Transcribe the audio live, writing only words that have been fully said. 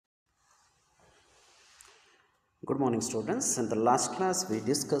Good morning, students. In the last class, we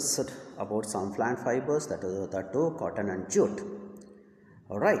discussed about some plant fibers, that is the two, cotton and jute.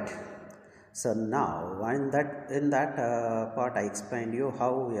 All right. So now, in that part, I explained you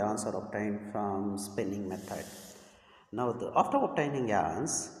how yarns are obtained from spinning method. Now, after obtaining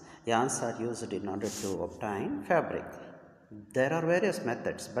yarns are used in order to obtain fabric. There are various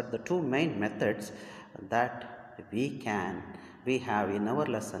methods, but the two main methods that we have in our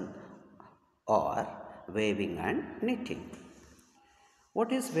lesson are weaving and knitting.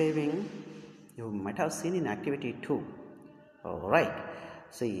 What is weaving? You might have seen in activity 2. Alright.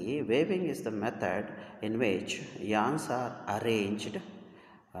 See, weaving is the method in which yarns are arranged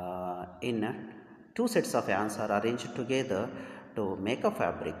two sets of yarns are arranged together to make a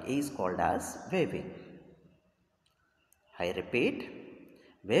fabric is called as weaving. I repeat,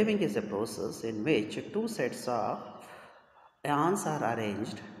 weaving is a process in which two sets of yarns are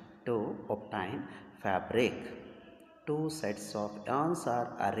arranged to obtain fabric. Two sets of yarns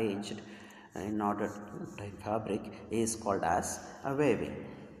are arranged in order to obtain fabric is called as a weaving.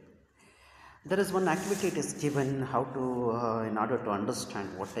 There is one activity it is given how to in order to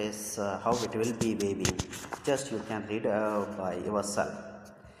understand what is how it will be weaving. Just you can read by yourself.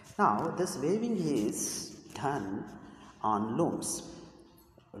 Now this weaving is done on looms.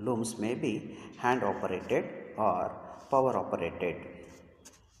 Looms may be hand operated or power operated.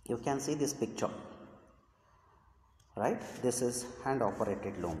 You can see this picture. Right, this is hand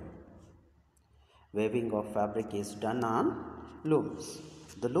operated loom. Weaving of fabric is done on looms.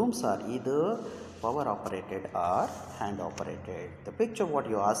 The looms are either power operated or hand operated. The picture what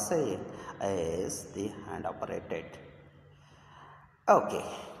you are saying is the hand operated. Okay,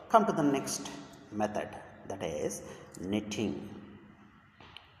 come to the next method, that is knitting.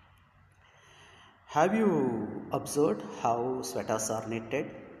 Have you observed how sweaters are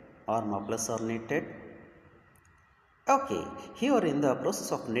knitted or mufflers are knitted? Okay, here in the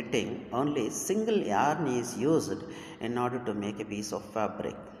process of knitting, only single yarn is used in order to make a piece of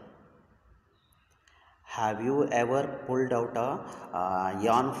fabric. Have you ever pulled out a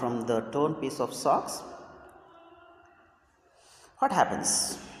yarn from the torn piece of socks? What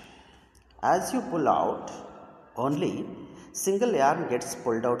happens? As you pull out, only single yarn gets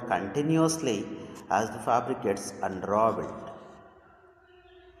pulled out continuously as the fabric gets unraveled.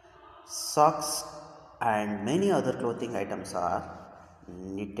 Socks and many other clothing items are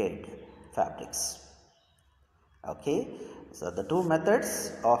knitted fabrics. Okay, so the two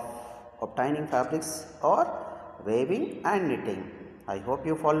methods of obtaining fabrics are weaving and knitting. I hope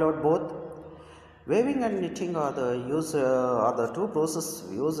you followed both. Weaving and knitting are the two processes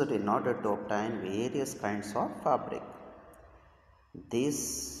used in order to obtain various kinds of fabric.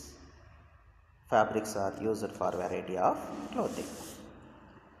 These fabrics are used for a variety of clothing.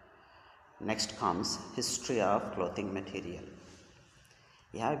 Next comes history of clothing material.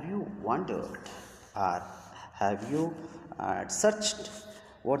 Have you wondered or have you searched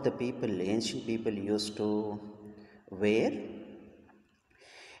what the ancient people used to wear?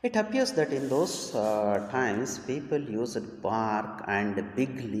 It appears that in those times people used bark and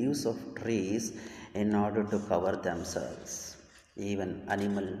big leaves of trees in order to cover themselves. Even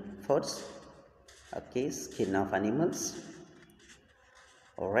animal furs, okay, skin of animals,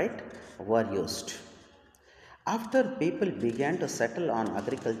 alright, were used. After people began to settle on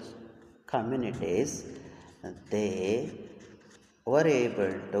agriculture communities, they were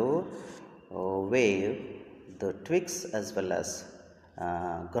able to weave the twigs as well as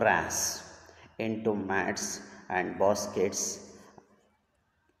grass into mats and baskets.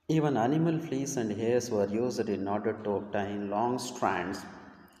 Even animal fleece and hairs were used in order to obtain long strands.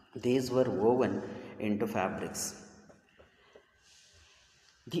 These were woven into fabrics.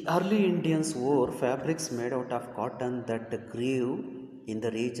 The early Indians wore fabrics made out of cotton that grew in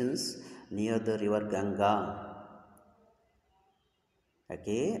the regions near the river Ganga.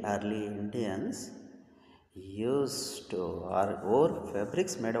 Okay, early Indians wore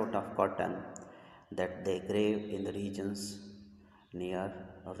fabrics made out of cotton that they grew in the regions near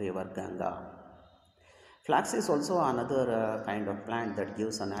river Ganga. Flax is also another kind of plant that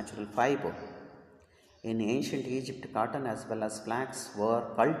gives a natural fiber. In ancient Egypt, cotton as well as flax were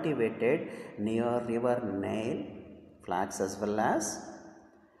cultivated near river Nile. Flax as well as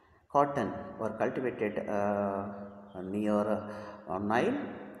cotton were cultivated near Nile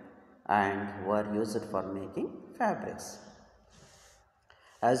and were used for making fabrics.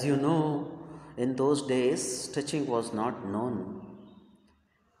 As you know, in those days, stitching was not known.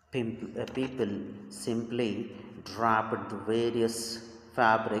 People simply draped various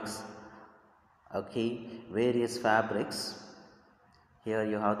fabrics. Okay, various fabrics. Here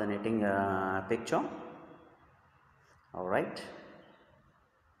you have the knitting picture. All right.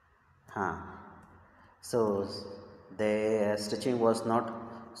 Huh. So the stitching was not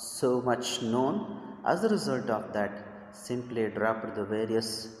so much known. As a result of that, simply dropped the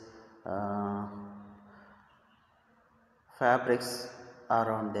various uh, fabrics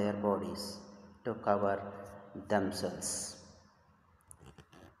around their bodies to cover themselves.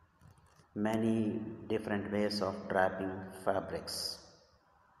 Many different ways of draping fabrics.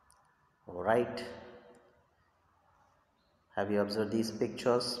 Right? Have you observed these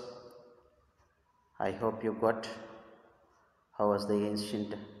pictures? I hope you got how was the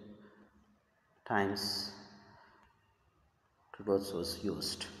ancient times clothes was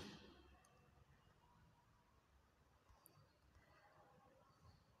used.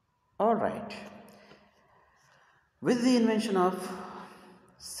 All right. With the invention of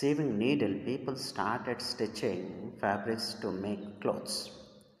sewing needle, people started stitching fabrics to make clothes.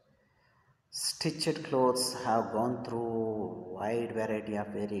 Stitched clothes have gone through wide variety of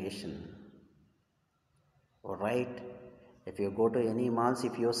variation. Alright, if you go to any malls,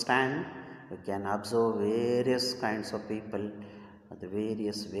 if you stand, you can observe various kinds of people, the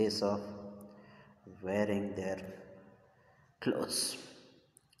various ways of wearing their clothes.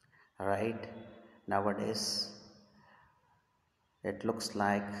 Right, nowadays it looks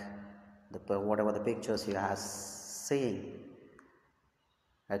like whatever the pictures you are seeing,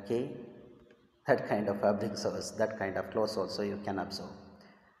 okay, that kind of fabrics or that kind of clothes also you can observe.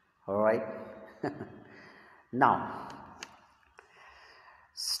 All right. Now,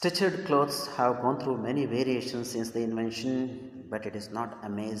 stitched clothes have gone through many variations since the invention, but it is not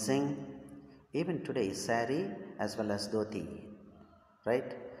amazing. Even today, sari as well as dhoti,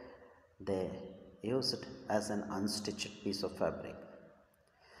 right? They use it as an unstitched piece of fabric.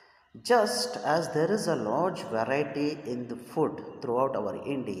 Just as there is a large variety in the food throughout our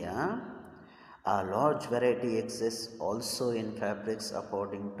India, a large variety exists also in fabrics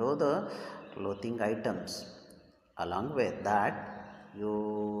according to the clothing items. Along with that,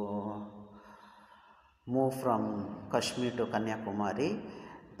 you move from Kashmir to Kanyakumari,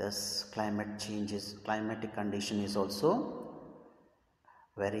 this climatic condition is also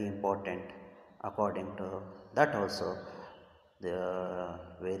very important. According to that also, the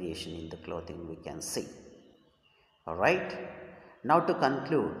variation in the clothing we can see. All right. Now to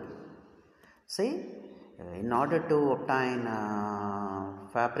conclude, see, in order to obtain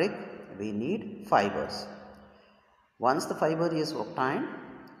fabric, we need fibers. Once the fiber is obtained,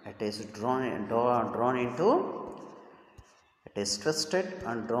 it is drawn into, it is twisted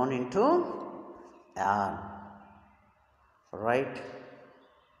and drawn into yarn. Right.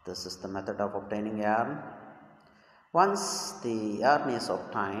 This is the method of obtaining yarn. Once the yarn is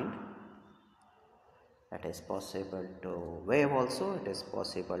obtained, it is possible to weave also, it is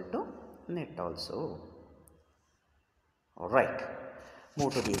possible to knit also. Alright,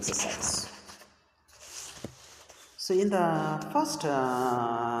 move to the exercise. So in the first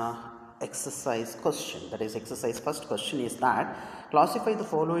exercise question, that is exercise first question is that classify the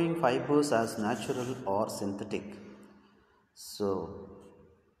following fibers as natural or synthetic. So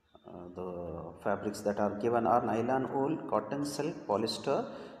the fabrics that are given are nylon, wool, cotton, silk, polyester,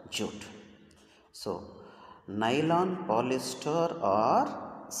 jute. So nylon, polyester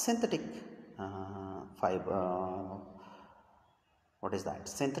or synthetic fiber, what is that?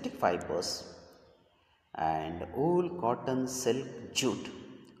 Synthetic fibers, and wool, cotton, silk, jute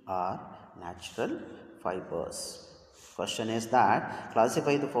are natural fibers. Question is that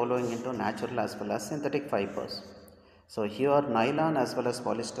classify the following into natural as well as synthetic fibers. So here nylon as well as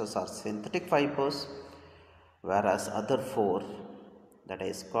polyesters are synthetic fibers, whereas other four, that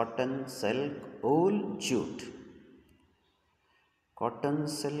is cotton, silk, wool, jute. Cotton,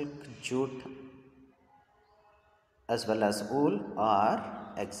 silk, jute as well as wool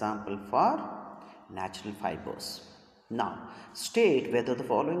are example for natural fibers. Now, state whether the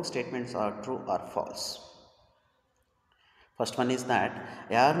following statements are true or false. First one is that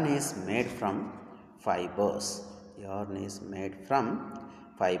yarn is made from fibers. Yarn is made from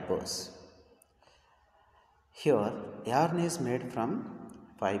fibers. Here, yarn is made from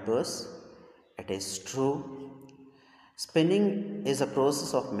fibers. It is true. Spinning is a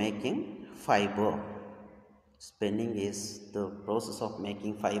process of making fiber. Spinning is the process of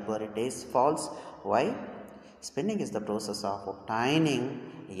making fiber. It is false. Why? Spinning is the process of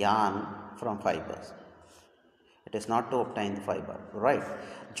obtaining yarn from fibers. It is not to obtain the fiber, right?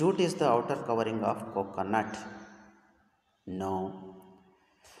 Jute is the outer covering of coconut. No.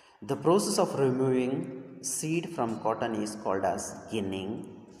 The process of removing seed from cotton is called as ginning.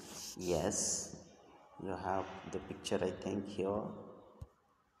 Yes. You have the picture, I think, here.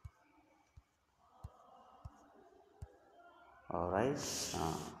 Alright,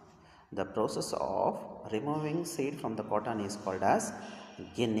 the process of removing seed from the cotton is called as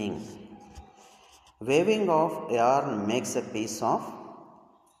ginning. Weaving of yarn makes a piece of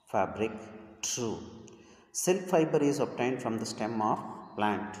fabric true. Silk fiber is obtained from the stem of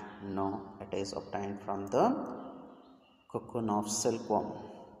plant. No, it is obtained from the cocoon of silkworm.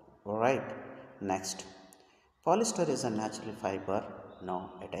 Alright, next. Polyester is a natural fiber. No,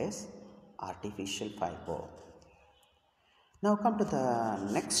 it is artificial fiber. Now come to the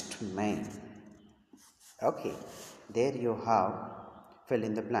next main. Okay, there you have fill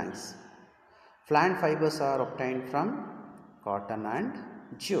in the blanks. Plant fibers are obtained from cotton and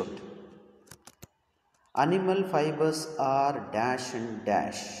jute. Animal fibers are dash and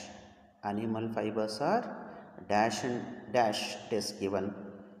dash. Animal fibers are dash and dash. It is given.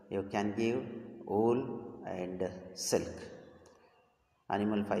 You can give wool and silk.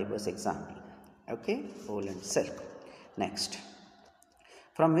 Animal fibers example. Okay, wool and silk. Next.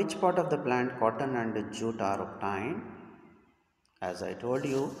 From which part of the plant cotton and jute are obtained? As I told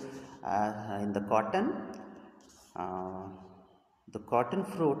you, in the cotton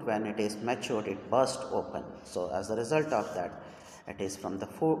fruit, when it is matured, it bursts open. So as a result of that, it is from the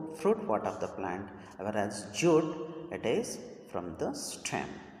fruit part of the plant, whereas jute, it is from the stem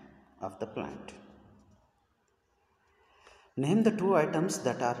of the plant. Name the two items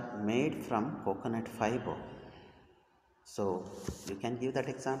that are made from coconut fiber. So you can give that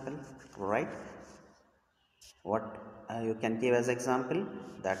example, right? What you can give as example,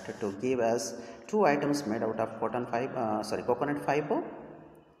 that to give as two items made out of coconut fiber,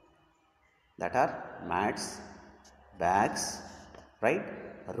 that are mats, bags, right?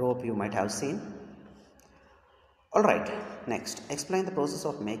 Rope you might have seen. All right, next, explain the process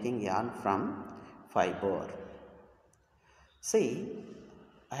of making yarn from fiber. See,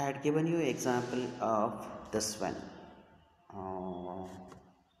 I had given you example of this one.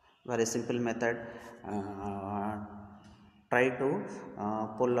 Very simple method. Try to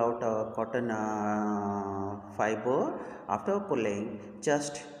pull out a cotton fiber. After pulling,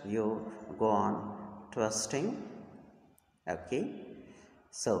 just you go on twisting. Okay,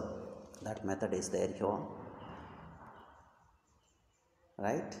 so that method is there here,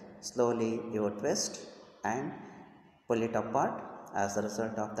 right? Slowly you twist and pull it apart. As a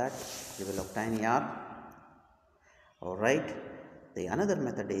result of that, you will obtain yarn. All right. The another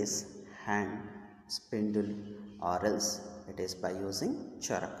method is hand spindle, or else it is by using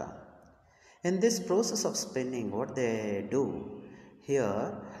charaka. In this process of spinning, what they do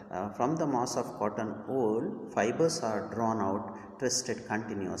here, from the mass of cotton wool, fibers are drawn out, twisted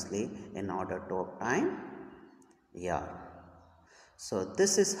continuously in order to obtain yarn. So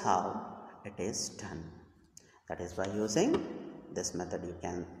this is how it is done. That is by using this method. You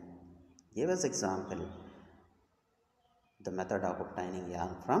can give as example the method of obtaining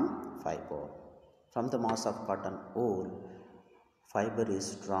yarn from fiber. From the mass of cotton wool, fiber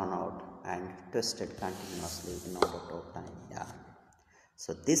is drawn out and twisted continuously in order to obtain yarn.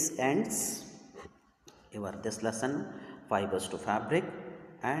 So this ends this lesson, fibers to fabric,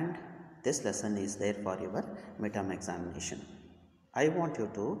 and this lesson is there for your midterm examination. I want you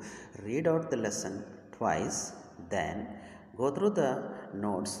to read out the lesson twice, then go through the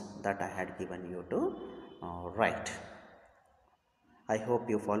notes that I had given you to write. I hope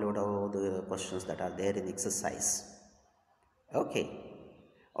you followed all the questions that are there in exercise. Okay,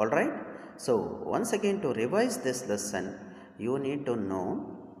 all right. So once again, to revise this lesson, you need to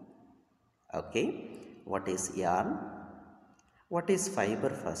know, okay, what is yarn, what is fiber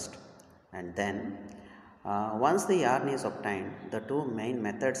first, and then once the yarn is obtained, the two main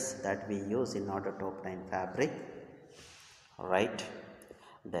methods that we use in order to obtain fabric, right?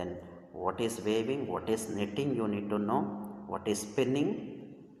 Then what is weaving, what is knitting, you need to know. What is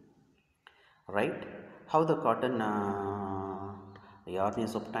spinning, right? How the cotton yarn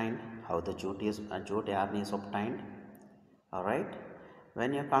is obtained, how the jute yarn is obtained. All right.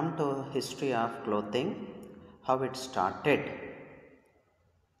 When you come to history of clothing, how it started.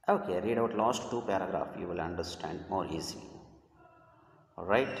 Okay, read out last two paragraphs. You will understand more easily. All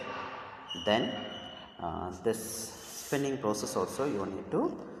right. Then this spinning process also you need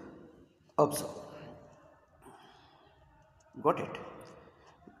to observe. Got it?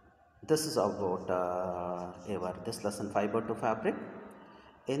 This is about this lesson, fiber to fabric.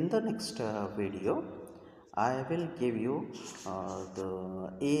 In the next video, I will give you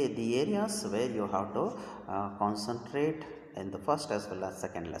the areas where you have to concentrate in the first as well as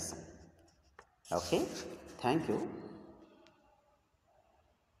second lesson. Okay, thank you.